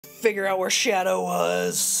figure out where Shadow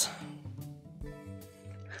was.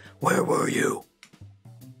 Where were you?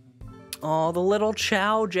 Oh, the little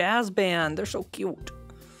Chao jazz band. They're so cute.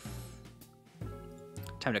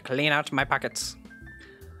 Time to clean out my pockets.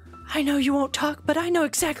 I know you won't talk, but I know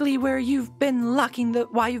exactly where you've been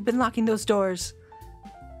why you've been locking those doors.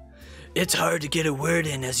 It's hard to get a word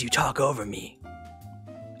in as you talk over me.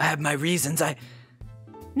 I have my reasons.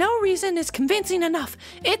 No reason is convincing enough.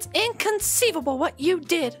 It's inconceivable what you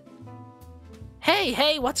did.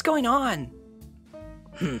 Hey, what's going on?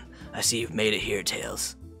 I see you've made it here,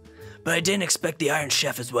 Tails. But I didn't expect the Iron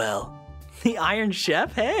Chef as well. The Iron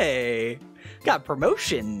Chef? Hey, got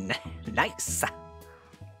promotion. Nice.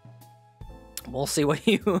 We'll see what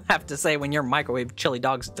you have to say when your microwave chili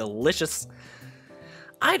dog's delicious.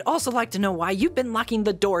 I'd also like to know why you've been locking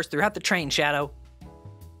the doors throughout the train, Shadow.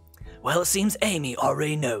 Well, it seems Amy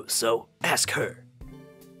already knows, so ask her.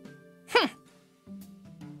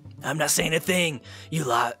 I'm not saying a thing. You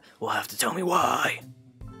lot will have to tell me why.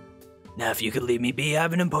 Now, if you could leave me be, I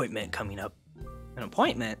have an appointment coming up. An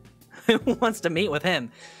appointment? Who wants to meet with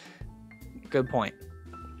him? Good point.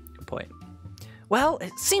 Good point. Well,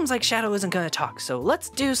 it seems like Shadow isn't going to talk, so let's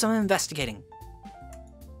do some investigating.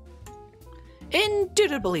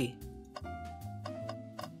 Indubitably.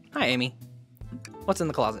 Hi, Amy. What's in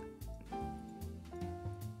the closet?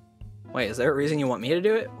 Wait, is there a reason you want me to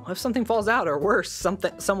do it? What if something falls out, or worse,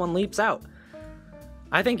 someone leaps out?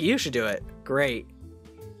 I think you should do it. Great.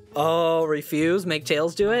 Oh, refuse? Make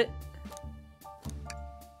Tails do it?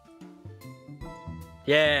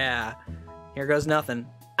 Yeah. Here goes nothing.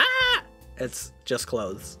 Ah! It's just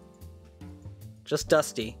clothes. Just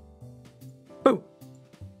dusty. Boo!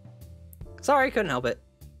 Sorry, couldn't help it.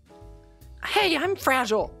 Hey, I'm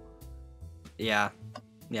fragile. Yeah.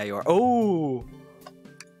 Yeah, you are. Oh!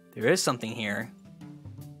 There is something here.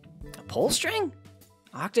 A pull string?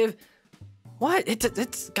 Octave? What?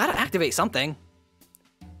 It's gotta activate something.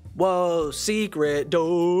 Whoa, secret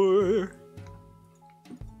door.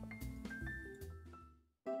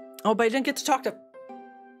 Oh, but I didn't get to talk to...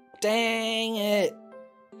 Dang it.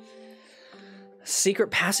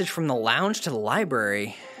 Secret passage from the lounge to the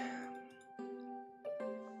library.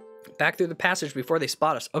 Back through the passage before they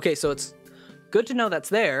spot us. Okay, so it's good to know that's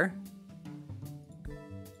there.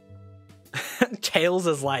 Tails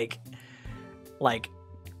is like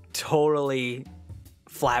totally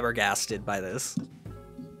flabbergasted by this.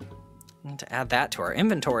 Need to add that to our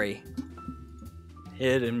inventory.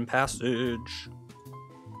 Hidden passage.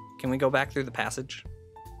 Can we go back through the passage?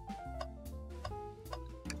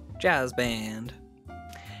 Jazz band.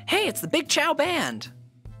 Hey, it's the Big Chao Band.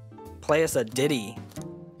 Play us a ditty.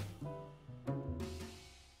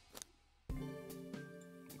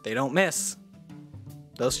 They don't miss.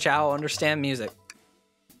 Those Chao understand music.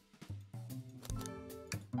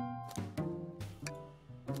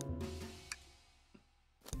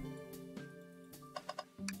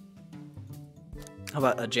 How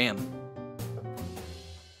about a jam?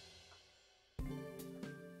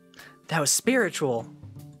 That was spiritual.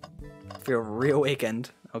 Feel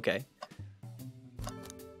reawakened. Okay.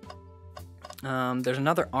 There's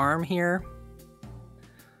another arm here.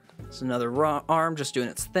 There's another arm just doing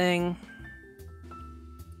its thing.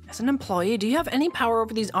 As an employee, do you have any power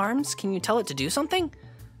over these arms? Can you tell it to do something?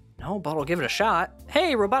 No, but I'll give it a shot.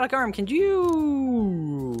 Hey, robotic arm, can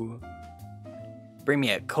you bring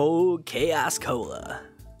me a cold Chaos Cola?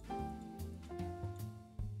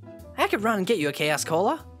 I could run and get you a Chaos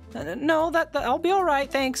Cola. No, that'll be all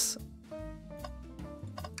right, thanks.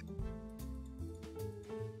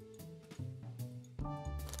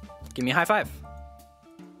 Give me a high five.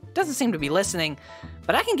 Doesn't seem to be listening,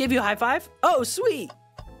 but I can give you a high five. Oh, sweet.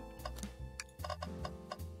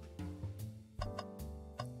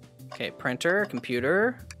 Okay, printer,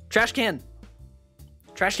 computer, trash can.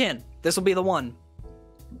 Trash can. This will be the one.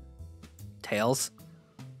 Tails.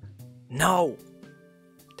 No.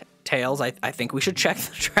 Tails, I think we should check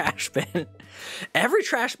the trash bin. Every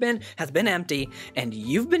trash bin has been empty, and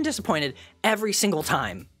you've been disappointed every single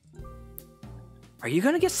time. Are you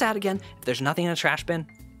gonna get sad again if there's nothing in the trash bin?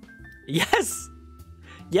 Yes!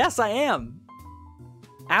 Yes, I am.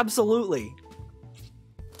 Absolutely.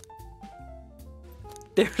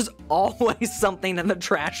 There's always something in the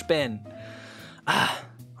trash bin.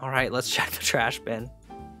 All right, let's check the trash bin.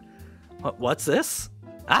 What's this?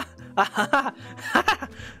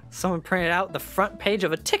 Someone printed out the front page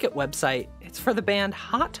of a ticket website. It's for the band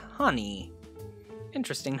Hot Honey.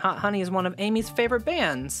 Interesting, Hot Honey is one of Amy's favorite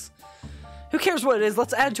bands. Who cares what it is?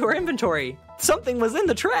 Let's add it to our inventory. Something was in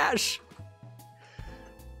the trash.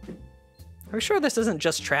 Are we sure this isn't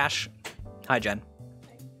just trash? Hi, Jen.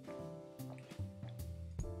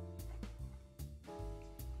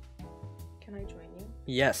 Can I join you?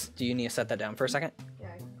 Yes. Do you need to set that down for a second? Yeah,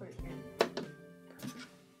 I can put it here.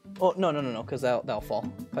 Oh, no, because that'll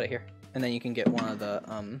fall. Put it here. And then you can get one of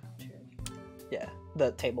the, yeah,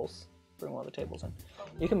 the tables. Bring one of the tables in. Oh.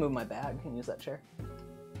 You can move my bag and use that chair.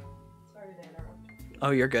 Sorry to interrupt.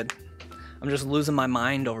 Oh, you're good. I'm just losing my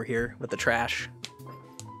mind over here with the trash.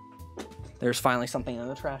 There's finally something in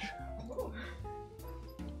the trash. Oh.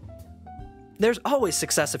 There's always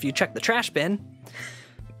success if you check the trash bin.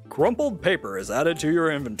 Crumpled paper is added to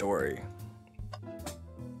your inventory.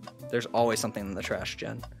 There's always something in the trash,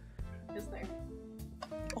 Jen. Is there?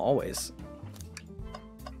 Always.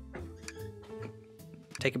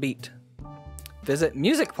 Take a beat. Visit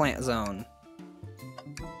Music Plant Zone.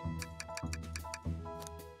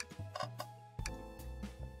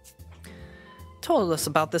 Told us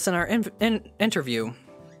about this in our interview.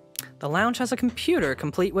 The lounge has a computer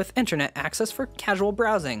complete with internet access for casual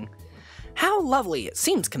browsing. How lovely! It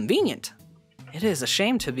seems convenient. It is a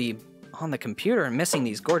shame to be on the computer and missing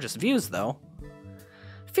these gorgeous views, though.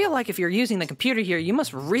 I feel like if you're using the computer here, you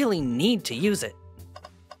must really need to use it.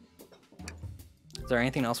 Is there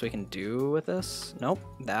anything else we can do with this? Nope,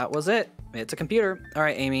 that was it. It's a computer. All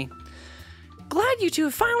right, Amy. Glad you two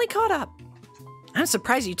have finally caught up. I'm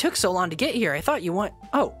surprised you took so long to get here. I thought you want...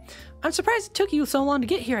 Oh, I'm surprised it took you so long to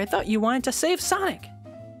get here. I thought you wanted to save Sonic.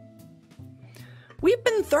 We've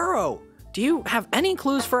been thorough. Do you have any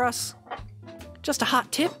clues for us? Just a hot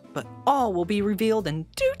tip, but all will be revealed in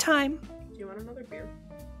due time. Do you want another beer?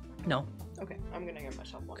 No. Okay, I'm gonna get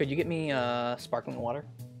myself one. Could you get me sparkling water?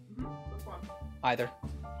 Which one? Either.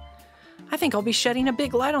 I think I'll be shedding a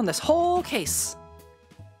big light on this whole case.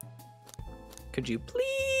 Could you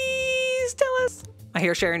please tell us? I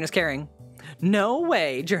hear sharing is caring. No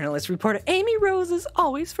way, journalist reporter Amy Rose is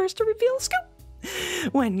always first to reveal a scoop.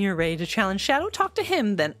 When you're ready to challenge Shadow, talk to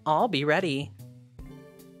him, then I'll be ready.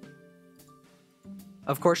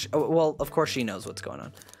 Of course, well, of course she knows what's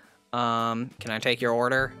going on. Can I take your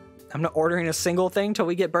order? I'm not ordering a single thing till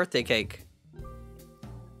we get birthday cake.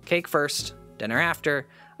 Cake first, dinner after.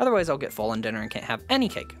 Otherwise, I'll get full on dinner and can't have any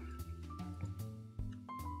cake.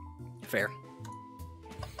 Fair.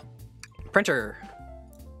 Printer.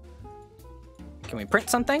 Can we print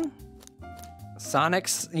something?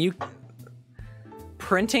 Sonic's... You...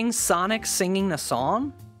 Printing Sonic singing a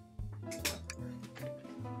song?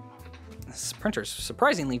 This printer's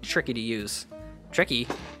surprisingly tricky to use. Tricky?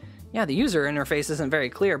 Yeah, the user interface isn't very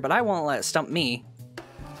clear, but I won't let it stump me.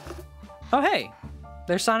 Oh hey,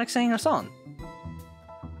 there's Sonic singing a song.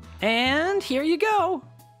 And here you go.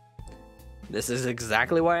 This is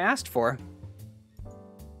exactly what I asked for.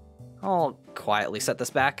 I'll quietly set this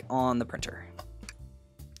back on the printer.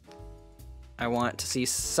 I want to see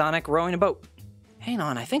Sonic rowing a boat. Hang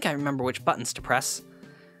on, I think I remember which buttons to press.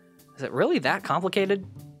 Is it really that complicated?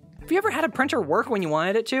 Have you ever had a printer work when you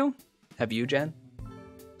wanted it to? Have you, Jen?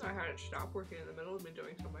 I had it stop working in the middle of me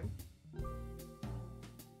doing something.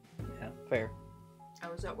 Yeah, fair. I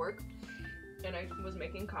was at work, and I was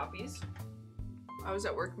making copies. I was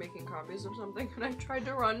at work making copies of something, and I tried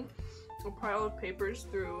to run a pile of papers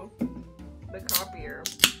through the copier,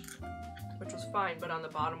 which was fine, but on the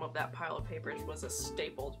bottom of that pile of papers was a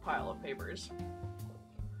stapled pile of papers.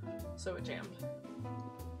 So it jammed.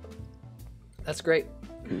 That's great.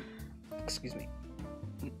 Excuse me.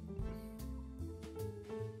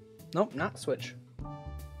 Nope, not switch.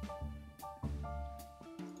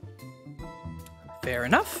 Fair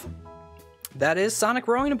enough. That is Sonic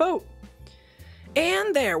rowing a boat.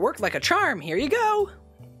 And there, worked like a charm. Here you go.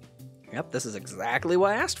 Yep, this is exactly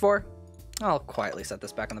what I asked for. I'll quietly set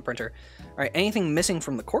this back on the printer. All right, anything missing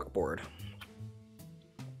from the corkboard?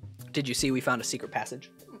 Did you see we found a secret passage?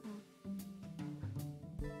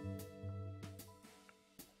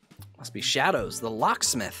 Must be Shadows, the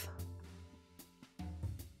locksmith.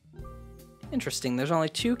 Interesting, there's only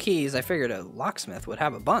 2 keys. I figured a locksmith would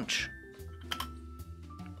have a bunch.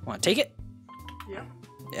 Want to take it? Yeah.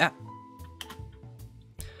 Yeah.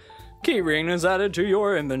 Keyring is added to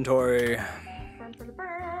your inventory.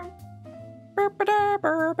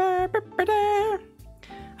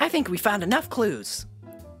 I think we found enough clues.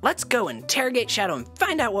 Let's go interrogate Shadow and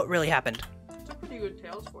find out what really happened. It's a pretty good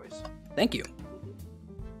Tails voice. Thank you.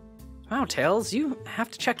 Wow, Tails, you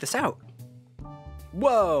have to check this out.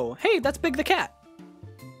 Whoa, hey, that's Big the cat.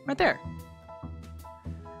 Right there.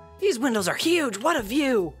 These windows are huge, what a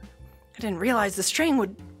view. I didn't realize this train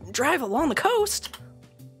would drive along the coast.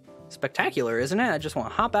 Spectacular, isn't it? I just want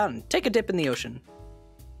to hop out and take a dip in the ocean.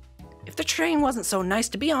 If the train wasn't so nice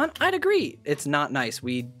to be on, I'd agree. It's not nice.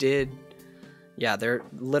 We did... Yeah,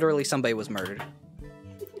 literally somebody was murdered.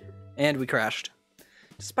 And we crashed.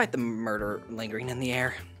 Despite the murder lingering in the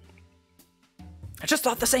air. I just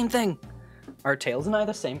thought the same thing. Are Tails and I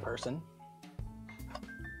the same person?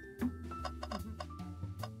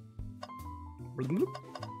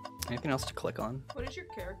 Anything else to click on? What is your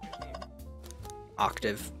character's name?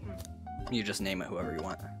 Octave. You just name it whoever you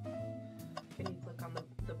want. Can you click on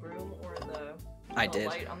the broom or the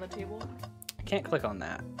light on the table? I can't click on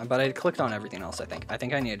that, but I clicked on everything else, I think. I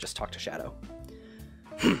think I need to just talk to Shadow.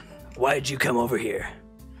 Why'd you come over here?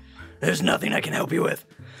 There's nothing I can help you with.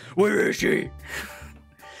 Where is she?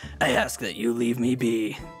 I ask that you leave me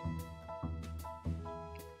be.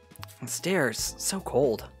 The stairs, so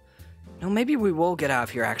cold. No, maybe we will get out of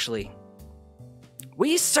here, actually.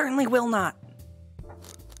 We certainly will not.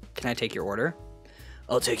 Can I take your order?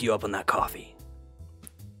 I'll take you up on that coffee.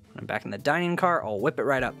 I'm back in the dining car, I'll whip it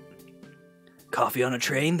right up. Coffee on a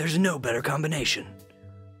train, there's no better combination.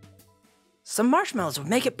 Some marshmallows would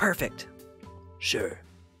make it perfect. Sure.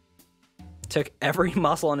 Took every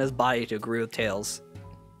muscle in his body to agree with Tails.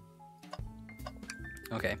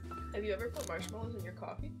 Okay. Have you ever put marshmallows in your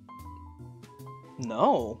coffee?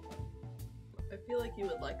 No. I feel like you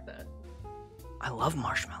would like that. I love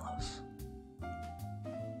marshmallows.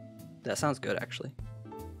 That sounds good, actually.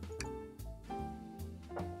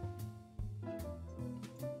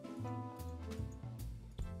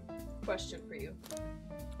 Question for you.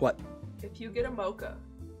 What? If you get a mocha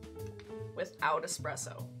without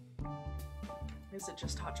espresso, is it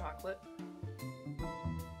just hot chocolate?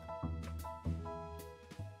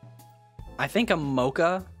 I think a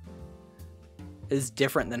mocha is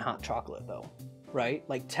different than hot chocolate, though, right?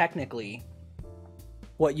 Like, technically,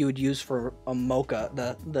 what you would use for a mocha,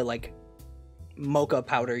 the like mocha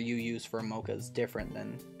powder you use for a mocha is different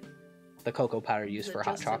than the cocoa powder used for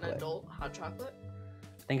hot chocolate. An adult hot chocolate?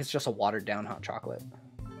 I think it's just a watered down hot chocolate.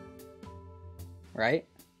 Right?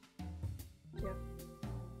 Yeah.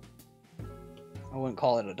 I wouldn't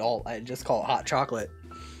call it adult, I'd just call it hot chocolate.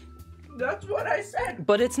 That's what I said.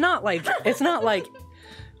 But it's not like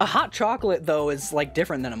a hot chocolate though is like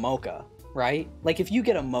different than a mocha, right? Like if you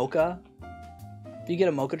get a mocha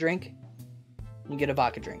drink, you get a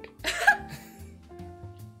vodka drink.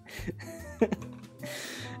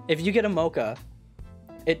 If you get a mocha,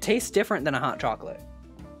 it tastes different than a hot chocolate.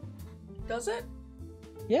 Does it?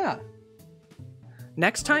 Yeah.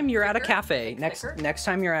 Next time you're at a cafe, next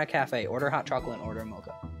time you're at a cafe, order hot chocolate and order a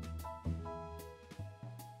mocha.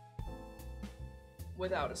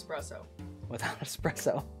 Without espresso. Without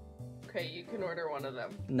espresso. Okay, you can order one of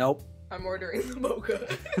them. Nope. I'm ordering the mocha.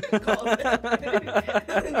 Call it.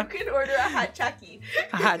 You can order a hot chocky.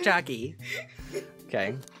 A hot chocky.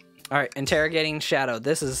 Okay. Alright, interrogating Shadow.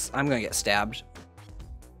 I'm gonna get stabbed.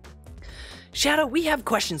 Shadow, we have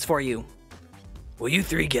questions for you. Will you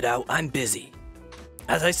three get out? I'm busy.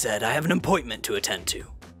 As I said, I have an appointment to attend to.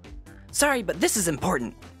 Sorry, but this is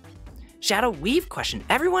important. Shadow, we've questioned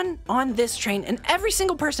everyone on this train, and every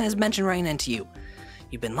single person has mentioned running into you.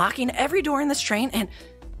 You've been locking every door in this train,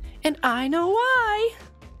 and I know why.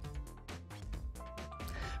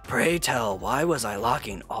 Pray tell, why was I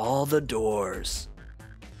locking all the doors?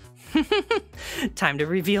 Time to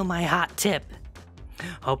reveal my hot tip.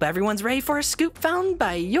 Hope everyone's ready for a scoop found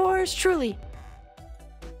by yours truly.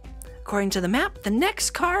 According to the map, the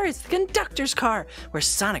next car is the conductor's car, where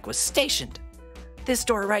Sonic was stationed. This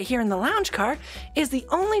door right here in the lounge car is the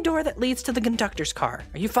only door that leads to the conductor's car.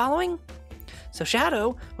 Are you following? So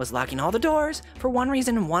Shadow was locking all the doors for one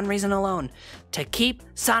reason and one reason alone. To keep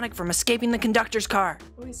Sonic from escaping the conductor's car.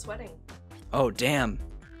 Oh, he's sweating. Oh, damn.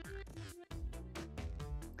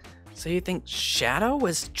 So you think Shadow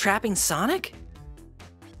was trapping Sonic?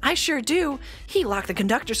 I sure do. He locked the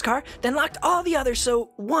conductor's car, then locked all the others so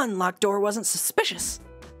one locked door wasn't suspicious.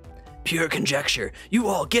 Pure conjecture. You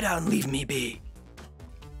all get out and leave me be.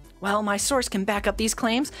 Well, my source can back up these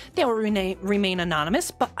claims. They will remain anonymous,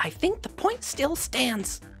 but I think the point still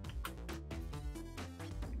stands.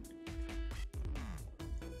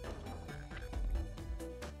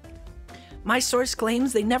 My source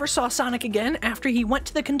claims they never saw Sonic again after he went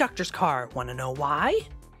to the conductor's car. Wanna know why?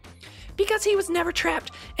 Because he was never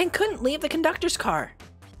trapped and couldn't leave the conductor's car.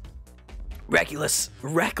 Reckless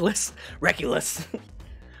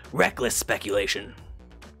speculation.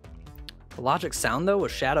 The logic sound, though,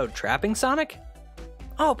 was Shadow trapping Sonic?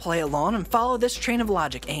 I'll play along and follow this train of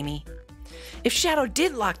logic, Amy. If Shadow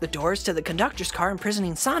did lock the doors to the conductor's car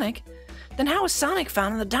imprisoning Sonic, then how was Sonic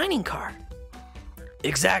found in the dining car?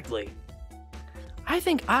 Exactly. I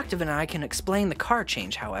think Octave and I can explain the car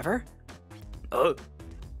change, however.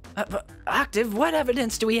 Octave, what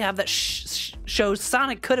evidence do we have that shows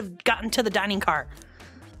Sonic could have gotten to the dining car?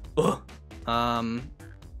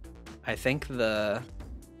 I think the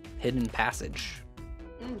hidden passage.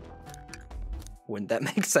 Wouldn't that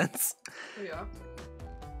make sense? Yeah.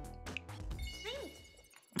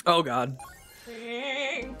 Oh god.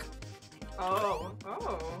 Pink. Oh.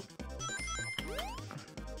 Oh.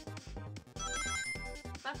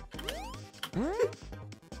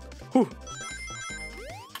 Whew.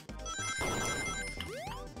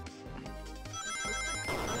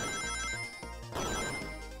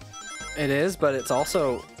 It is, but it's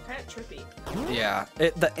also Kind of trippy. yeah.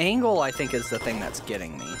 The angle I think is the thing that's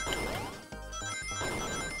getting me.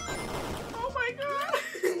 Oh my god!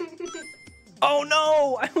 Oh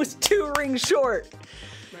no! I was 2 rings short.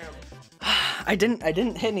 Man. I didn't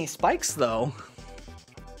hit any spikes though,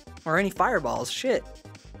 or any fireballs. Shit.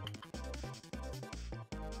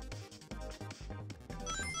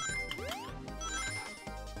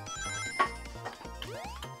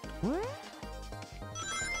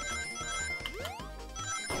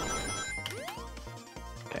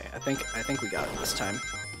 Okay, I think we got it this time.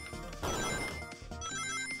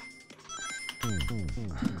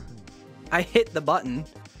 I hit the button.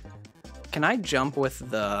 Can I jump with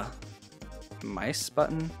the mice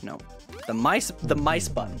button? No. The mice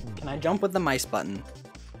button. Can I jump with the mice button?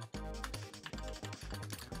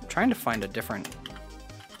 I'm trying to find a different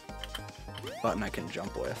button I can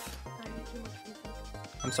jump with.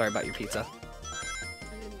 I'm sorry about your pizza.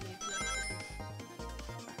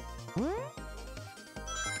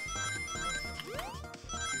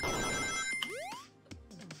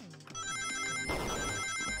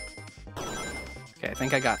 Okay, I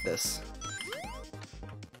think I got this.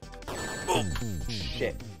 Oh,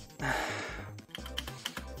 shit. I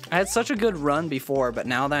had such a good run before, but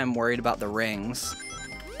now that I'm worried about the rings.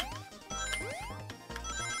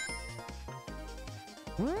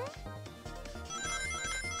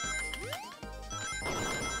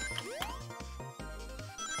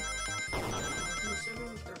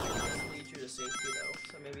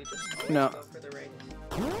 No. For the ring.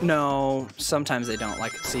 No, sometimes they don't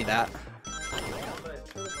like see that. Yeah, but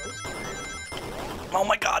for the most part. Oh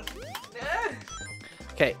my god.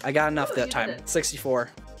 Okay, I got enough that time. 64.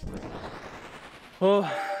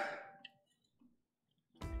 Oh.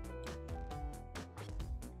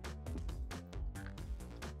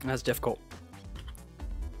 That's difficult.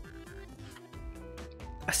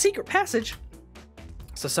 A secret passage?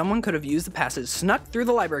 So someone could have used the passage, snuck through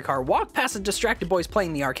the library car, walked past the distracted boys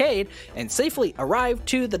playing the arcade, and safely arrived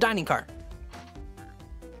to the dining car.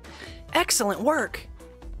 Excellent work.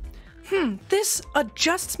 This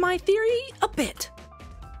adjusts my theory a bit.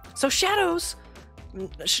 So Shadow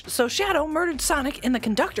murdered Sonic in the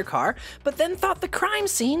conductor car, but then thought the crime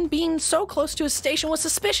scene being so close to his station was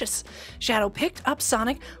suspicious. Shadow picked up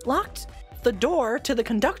Sonic, locked the door to the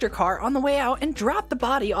conductor car on the way out, and dropped the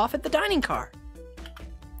body off at the dining car.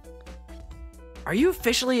 Are you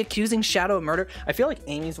officially accusing Shadow of murder? I feel like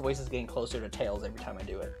Amy's voice is getting closer to Tails every time I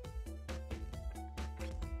do it.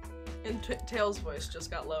 And Tails' voice just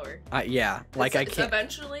got lower. Yeah, like I can't.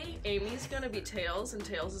 Eventually, Amy's gonna be Tails, and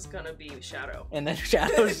Tails is gonna be Shadow. And then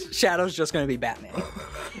Shadow's just gonna be Batman.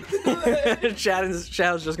 Shadow's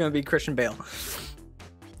just gonna be Christian Bale.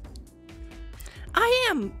 I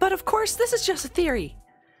am, but of course this is just a theory.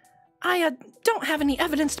 I don't have any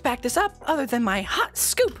evidence to back this up other than my hot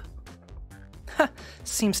scoop.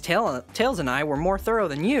 Seems Tails and I were more thorough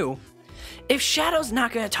than you. If Shadow's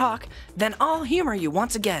not gonna talk, then I'll humor you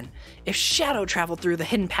once again. If Shadow traveled through the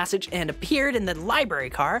hidden passage and appeared in the library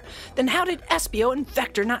car, then how did Espio and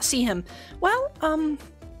Vector not see him? Well,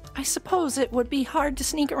 I suppose it would be hard to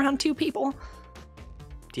sneak around 2 people.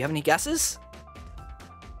 Do you have any guesses?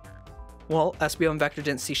 Well, Espio and Vector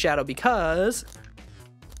didn't see Shadow because...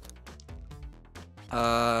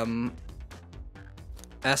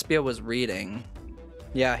 Espio was reading.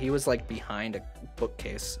 Yeah, he was like behind a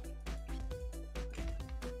bookcase.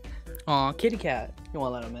 Aw, kitty cat. You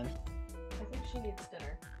wanna let him in? I think she needs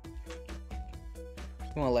dinner.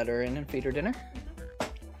 You wanna let her in and feed her dinner?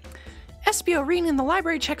 Espio reading in the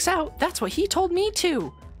library checks out. That's what he told me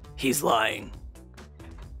too. He's lying.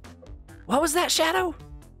 What was that, Shadow?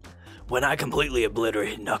 When I completely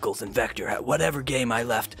obliterated Knuckles and Vector at whatever game I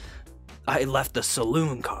left the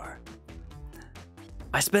saloon car.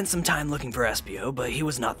 I spent some time looking for Espio, but he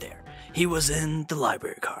was not there. He was in the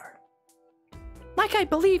library car. Like I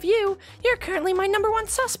believe you, you're currently my #1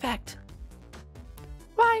 suspect.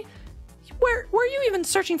 Why, where were you even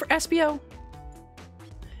searching for Espio?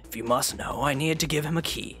 If you must know, I needed to give him a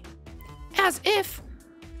key. As if?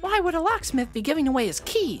 Why would a locksmith be giving away his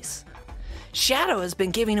keys? Shadow has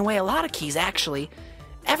been giving away a lot of keys, actually.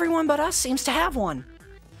 Everyone but us seems to have one.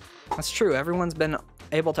 That's true, everyone's been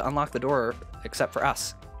able to unlock the door except for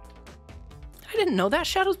us. I didn't know that.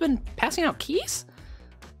 Shadow's been passing out keys?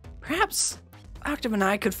 Perhaps Octave and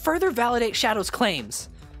I could further validate Shadow's claims.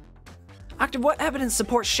 Octave, what evidence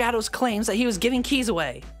supports Shadow's claims that he was giving keys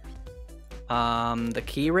away? The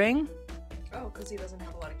key ring? Oh, because he doesn't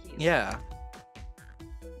have a lot of keys. Yeah.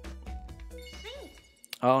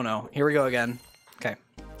 Oh no, here we go again. Okay.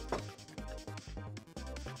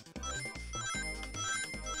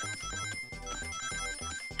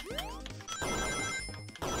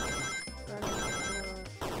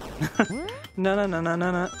 No.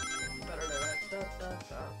 That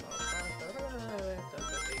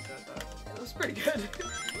was pretty good.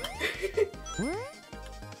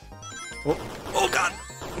 Oh god!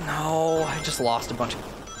 No, I just lost a bunch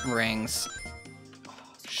of rings.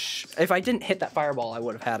 If I didn't hit that fireball, I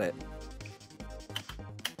would have had it.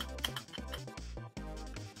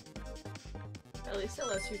 At least it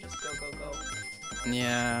lets you just go.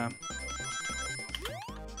 Yeah.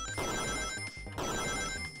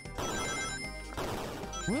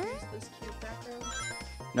 Use this cute background.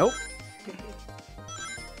 Nope.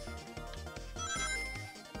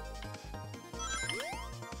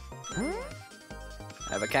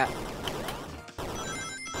 I have a cat.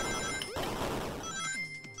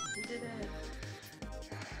 You did it.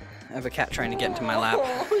 I have a cat trying to get into my lap.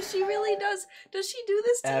 Oh, she really does. Does she do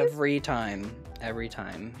this to you? Every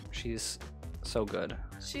time. She's so good.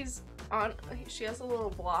 She has a little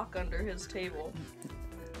block under his table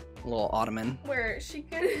A little ottoman. where she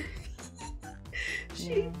can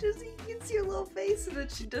you can see her little face, and then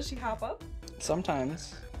does she hop up?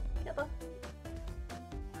 Sometimes. Yep.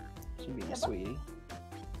 She's being a sweetie.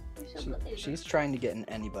 She's trying to get in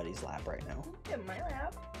anybody's lap right now. In my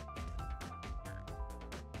lap.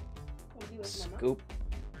 Scoop.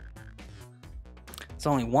 There's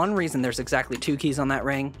only one reason there's exactly 2 keys on that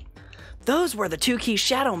ring. Those were the 2 keys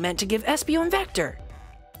Shadow meant to give Espio and Vector.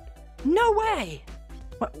 No way!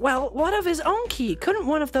 Well, what of his own key? Couldn't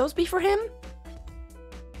one of those be for him?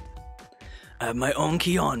 I have my own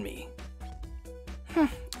key on me.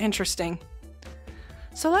 Interesting.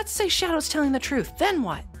 So let's say Shadow's telling the truth, then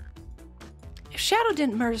what? If Shadow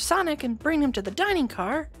didn't murder Sonic and bring him to the dining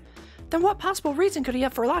car, then what possible reason could he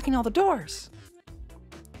have for locking all the doors?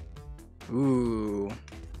 Ooh.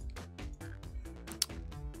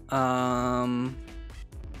 I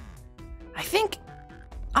think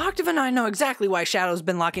Octave and I know exactly why Shadow's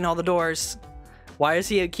been locking all the doors. Why does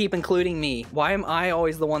he keep including me? Why am I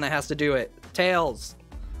always the one that has to do it? Tails,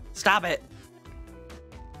 stop it.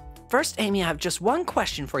 First, Amy, I have just one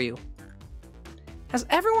question for you. Has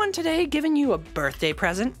everyone today given you a birthday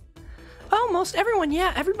present? Oh, most everyone,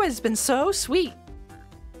 yeah. Everybody's been so sweet.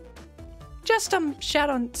 Just,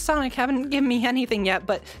 Shadow and Sonic haven't given me anything yet,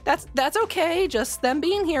 but that's okay. Just them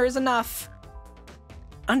being here is enough.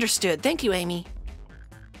 Understood. Thank you, Amy.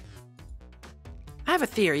 I have a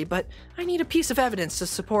theory, but I need a piece of evidence to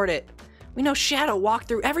support it. We know Shadow walked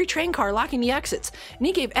through every train car locking the exits, and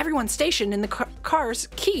he gave everyone stationed in the cars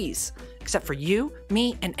keys, except for you,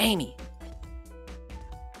 me, and Amy.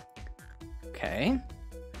 Okay.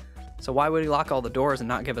 So why would he lock all the doors and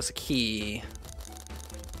not give us a key?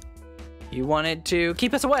 You wanted to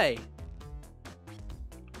keep us away.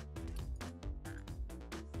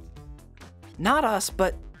 Not us,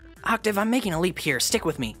 but Octave, I'm making a leap here. Stick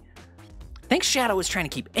with me. I think Shadow was trying to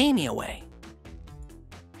keep Amy away.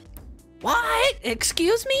 What?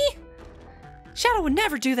 Excuse me? Shadow would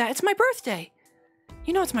never do that. It's my birthday.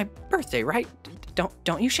 You know it's my birthday, right?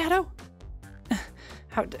 Don't you, Shadow?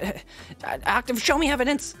 Octave, show me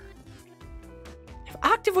evidence. If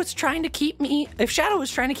Octave was trying to keep me, if Shadow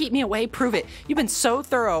was trying to keep me away, prove it. You've been so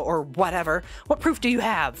thorough, or whatever. What proof do you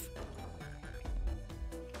have?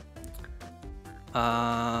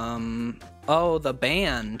 Oh, the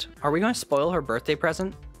band. Are we going to spoil her birthday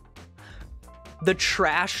present? The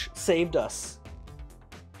trash saved us.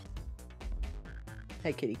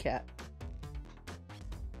 Hey, kitty cat.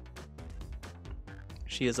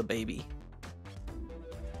 She is a baby.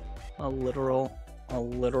 A literal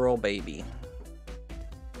baby.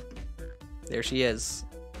 There she is.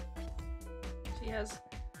 She has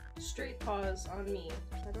straight paws on me.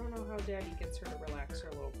 I don't know how Daddy gets her to relax her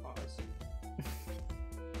little paws.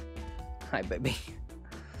 Hi, baby.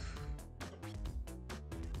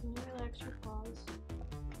 Can you relax your paws?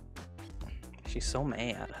 She's so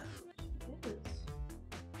mad. She is.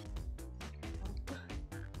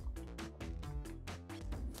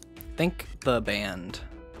 Think the band.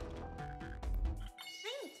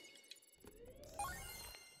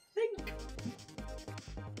 Think.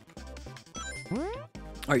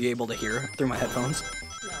 Are you able to hear through my headphones?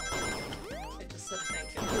 No. I just said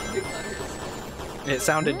think in big letters. It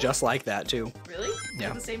sounded just like that, too. Really? Yeah.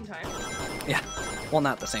 At the same time? Yeah. Well,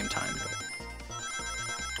 not at the same time, but...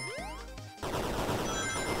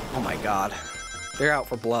 Oh my god. They're out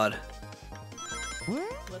for blood.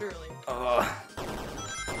 Literally. Ugh.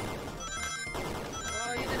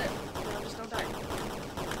 Oh, you did it. No, just don't die.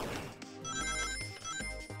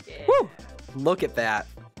 Yeah. Woo! Look at that.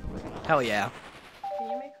 Hell yeah.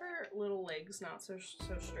 Can you make her little legs not so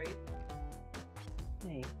straight?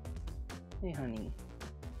 Hey. Hey, honey.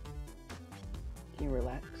 Can you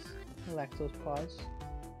relax? Relax those paws.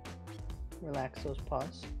 Relax those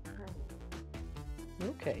paws.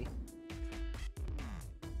 Okay.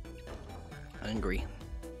 Hungry.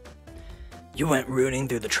 You went rooting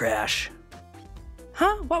through the trash.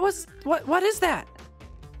 Huh? What is that?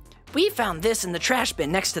 We found this in the trash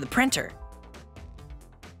bin next to the printer.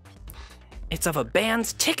 It's of a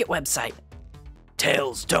band's ticket website.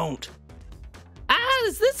 Tails, don't. Ah,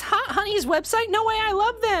 is this Hot Honey's website? No way, I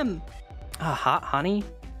love them. Hot Honey?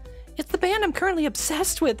 It's the band I'm currently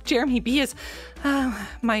obsessed with. Jeremy B is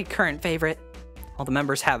my current favorite. All the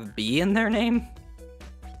members have B in their name.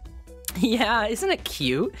 Yeah, isn't it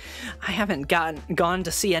cute? I haven't gone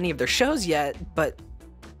to see any of their shows yet, but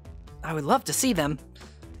I would love to see them.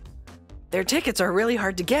 Their tickets are really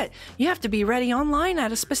hard to get. You have to be ready online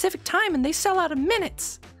at a specific time and they sell out in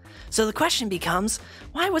minutes. So the question becomes,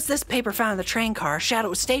 why was this paper found in the train car Shadow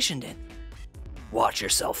was stationed in? Watch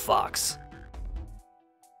yourself, Fox.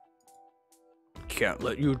 Can't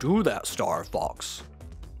let you do that, Star Fox.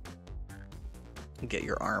 Get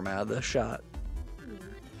your arm out of the shot.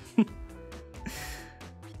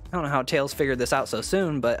 I don't know how Tails figured this out so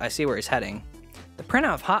soon, but I see where he's heading. The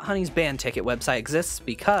printout of Hot Honey's band ticket website exists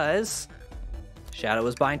because Shadow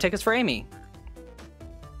was buying tickets for Amy.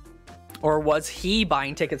 Or was he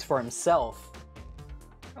buying tickets for himself?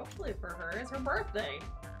 Hopefully for her. It's her birthday.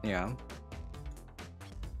 Yeah.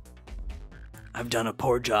 I've done a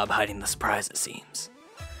poor job hiding the surprise, it seems.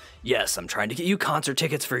 Yes, I'm trying to get you concert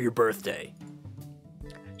tickets for your birthday.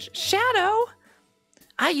 Shadow?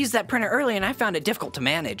 I used that printer earlier and I found it difficult to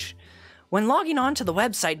manage. When logging on to the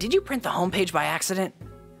website, did you print the homepage by accident?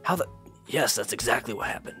 Yes, that's exactly what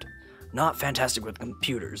happened. Not fantastic with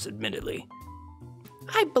computers, admittedly.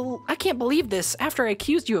 I can't believe this. After I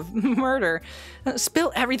accused you of murder.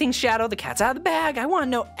 Spill everything, Shadow. The cat's out of the bag. I want to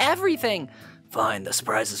know everything. Fine, the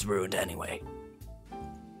surprise is ruined anyway.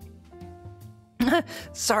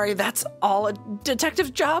 Sorry, that's all a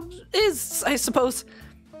detective's job is, I suppose.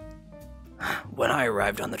 When I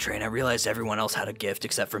arrived on the train, I realized everyone else had a gift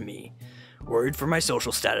except for me. Worried for my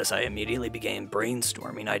social status, I immediately began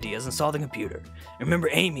brainstorming ideas and saw the computer. I remember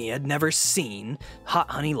Amy had never seen Hot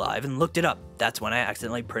Honey live and looked it up. That's when I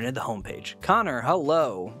accidentally printed the homepage. Connor,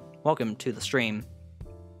 hello. Welcome to the stream.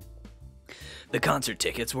 The concert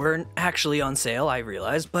tickets weren't actually on sale, I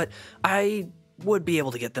realized, but I would be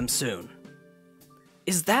able to get them soon.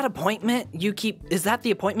 Is that the appointment you keep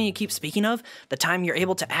speaking of? The time you're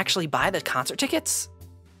able to actually buy the concert tickets?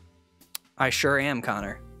 I sure am,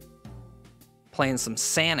 Connor. Playing some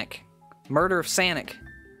Sonic. Murder of Sonic.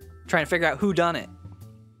 Trying to figure out who done it.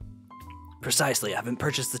 Precisely, I haven't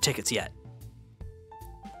purchased the tickets yet.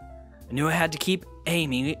 I knew I had to keep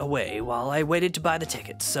Amy away while I waited to buy the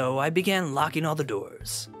tickets, so I began locking all the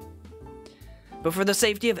doors. But for the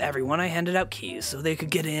safety of everyone, I handed out keys so they could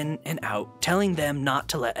get in and out, telling them not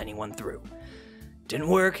to let anyone through. Didn't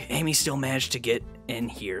work, Amy still managed to get in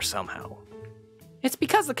here somehow. It's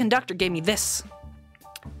because the conductor gave me this.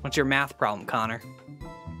 What's your math problem, Connor?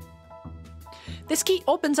 This key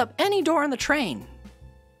opens up any door on the train.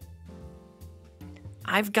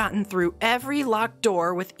 I've gotten through every locked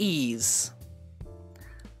door with ease.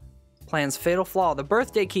 Plan's fatal flaw, the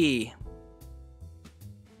birthday key.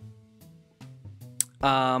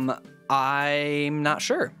 I'm not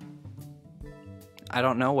sure. I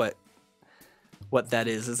don't know what that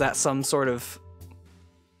is. Is that some sort of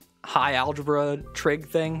high algebra trig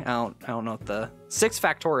thing? I don't know what the 6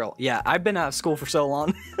 factorial. Yeah, I've been out of school for so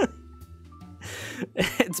long.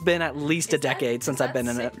 It's been at least a decade since I've been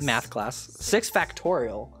in a math class. 6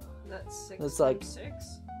 factorial. That's 6. That's like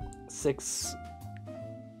 6.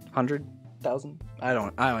 600,000. I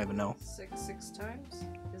don't even know. 6 times?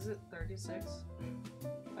 Is it 36?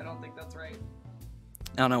 I don't think that's right.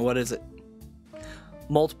 I don't know, what is it?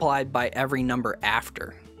 Multiplied by every number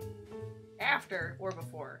after. After or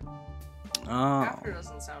before? Oh. After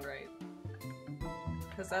doesn't sound right.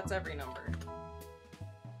 Because that's every number.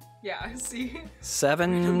 Yeah, see?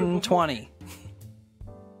 720.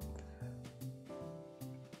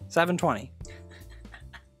 720.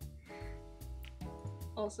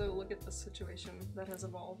 Also, look at the situation that has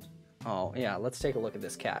evolved. Oh, yeah, let's take a look at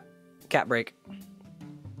this cat. Cat break.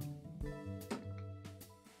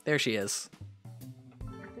 There she is.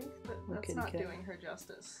 I think that That's kitty not cat. doing her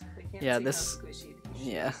justice. They can't Yeah, see this- how squishy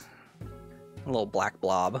she Yeah. is. A little black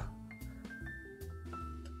blob.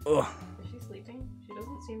 Ugh. Is she sleeping? She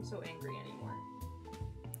doesn't seem so angry anymore.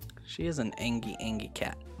 She is an angy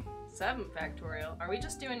cat. 7 factorial. Are we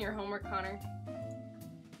just doing your homework, Connor?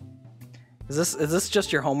 Is this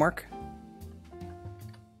just your homework?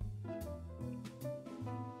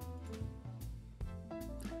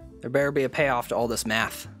 There better be a payoff to all this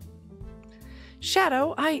math.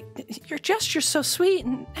 Shadow, your gesture's so sweet,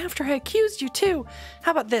 and after I accused you too.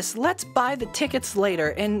 How about this? Let's buy the tickets later,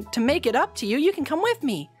 and to make it up to you, you can come with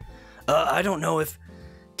me. I don't know if...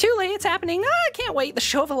 Too late, it's happening. I can't wait. The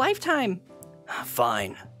show of a lifetime.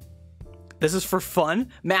 Fine. This is for fun?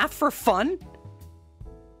 Math for fun?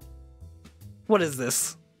 What is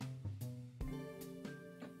this?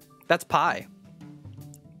 That's pie.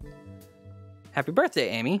 Happy birthday,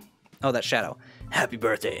 Amy. Oh, that's Shadow. Happy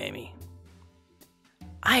birthday, Amy.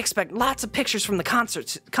 I expect lots of pictures from the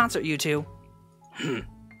concert, you two.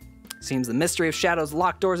 Seems the mystery of Shadow's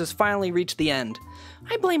locked doors has finally reached the end.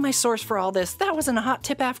 I blame my source for all this. That wasn't a hot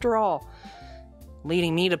tip after all.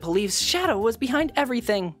 Leading me to believe Shadow was behind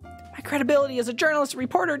everything. My credibility as a journalist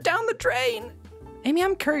reporter down the drain. Amy,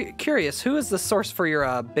 I'm curious. Who is the source for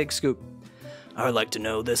your big scoop? I would like to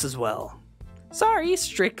know this as well. Sorry,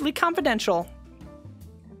 strictly confidential.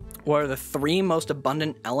 What are the 3 most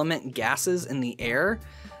abundant element gases in the air?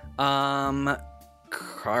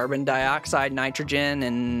 Carbon dioxide, nitrogen,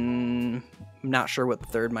 and I'm not sure what the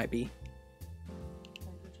third might be.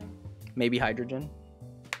 Hydrogen. Maybe hydrogen.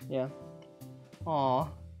 Yeah. Aw,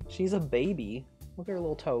 she's a baby. Look at her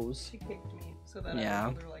little toes. She kicked me so that Yeah. I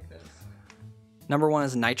would hold her like this. Number 1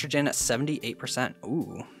 is nitrogen at 78%.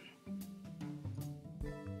 Ooh.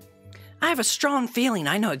 I have a strong feeling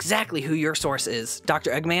I know exactly who your source is,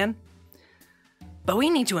 Dr. Eggman. But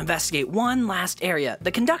we need to investigate one last area,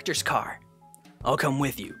 the conductor's car. I'll come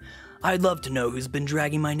with you. I'd love to know who's been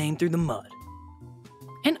dragging my name through the mud.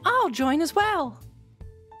 And I'll join as well.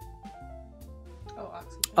 Oh,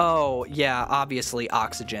 oxygen. Oh, yeah, obviously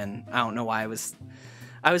oxygen. I don't know why I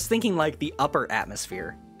was thinking like the upper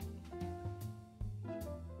atmosphere.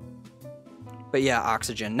 But yeah,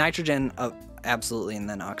 oxygen. Nitrogen, absolutely, and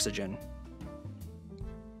then oxygen.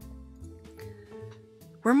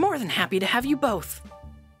 We're more than happy to have you both.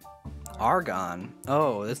 Argon.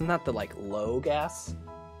 Oh, isn't that the like low gas?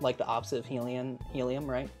 Like the opposite of helium,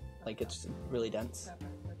 right? Like it's really dense.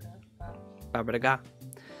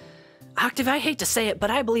 Octave, I hate to say it,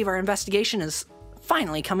 but I believe our investigation is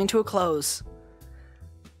finally coming to a close.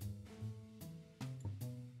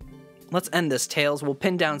 Let's end this, Tails. We'll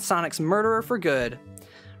pin down Sonic's murderer for good.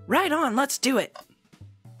 Right on, let's do it.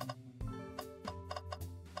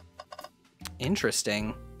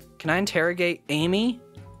 Interesting. Can I interrogate Amy?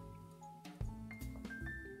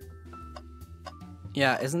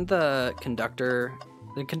 Yeah, isn't the conductor...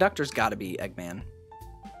 The conductor's gotta be Eggman.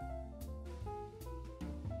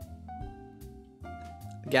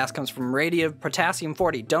 The gas comes from radiative potassium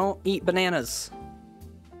 40. Don't eat bananas.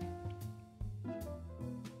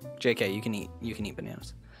 JK, you can eat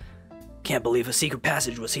bananas. Can't believe a secret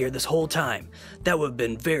passage was here this whole time. That would have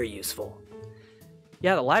been very useful.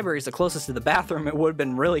 Yeah, the library's the closest to the bathroom. It would have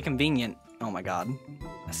been really convenient. Oh my god.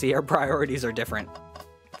 I see our priorities are different.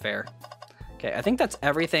 Fair. Okay, I think that's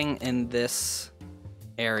everything in this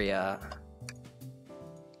area.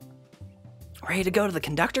 Ready to go to the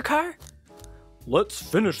conductor car? Let's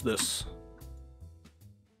finish this.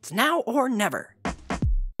 It's now or never.